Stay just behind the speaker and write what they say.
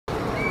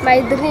My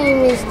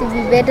dream is to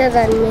be better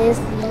than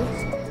Messi.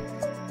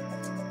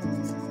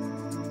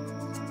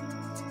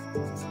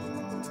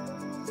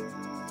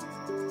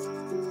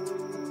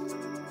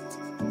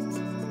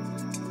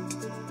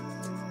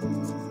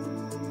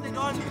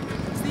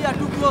 See, you're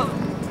too close.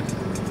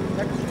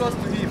 You're too close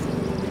to him.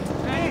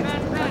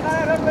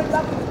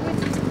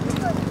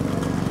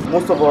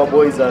 Most of our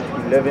boys are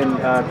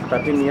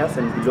 13 years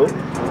and below,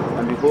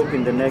 and we hope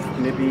in the next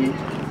maybe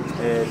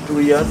 2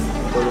 years,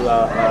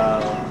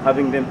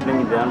 having them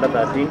playing in the under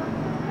 13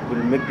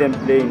 will make them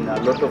play in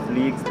a lot of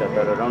leagues that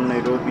are around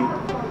Nairobi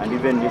and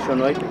even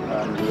nationwide,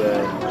 and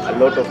a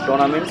lot of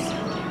tournaments.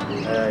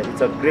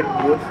 It's a great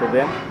growth for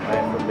them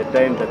from the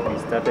time that we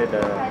started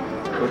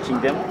coaching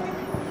them.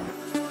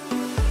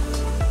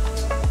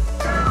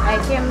 I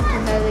came to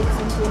Helix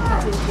in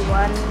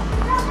 2021.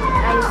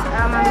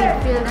 I'm a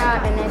midfielder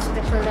and I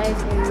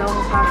specialize in long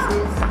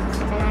passes,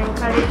 and I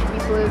encourage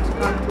people to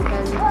come to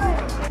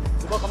Helix.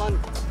 Come on.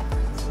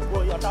 Go,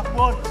 attack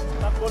one,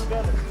 attack one,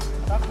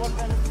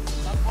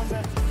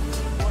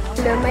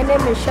 Hello, my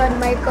name is Sean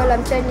Michael.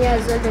 I'm 10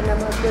 years old and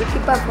I'm a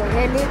goalkeeper for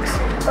Helix.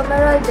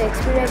 Overall, the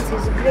experience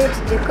is great.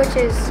 The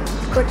coaches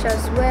coach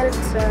us well.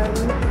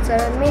 It's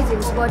an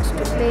amazing sport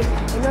to play,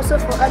 and also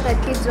for other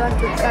kids who want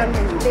to come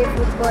and play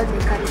football, they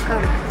can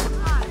come.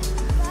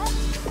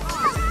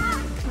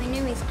 My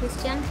name is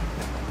Christian.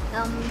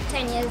 I'm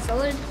 10 years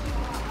old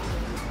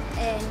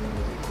and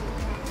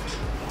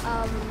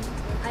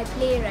I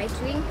play right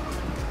wing.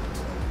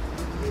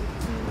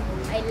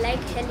 I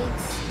like Helix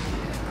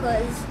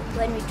because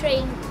when we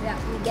train,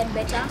 we get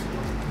better,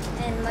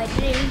 and my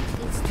dream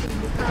is to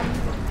become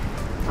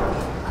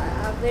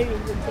a very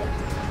good player.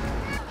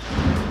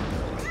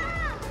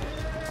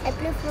 I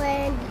play for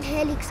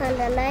Helix on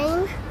the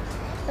line.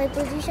 My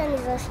position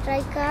is a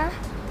striker.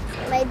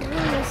 My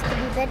dream is to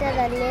be better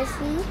than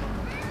Messi,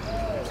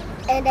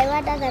 and I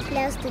want other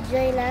players to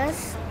join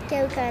us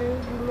so we can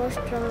be more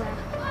stronger.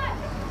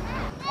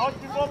 Out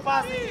before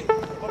passing,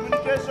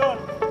 communication.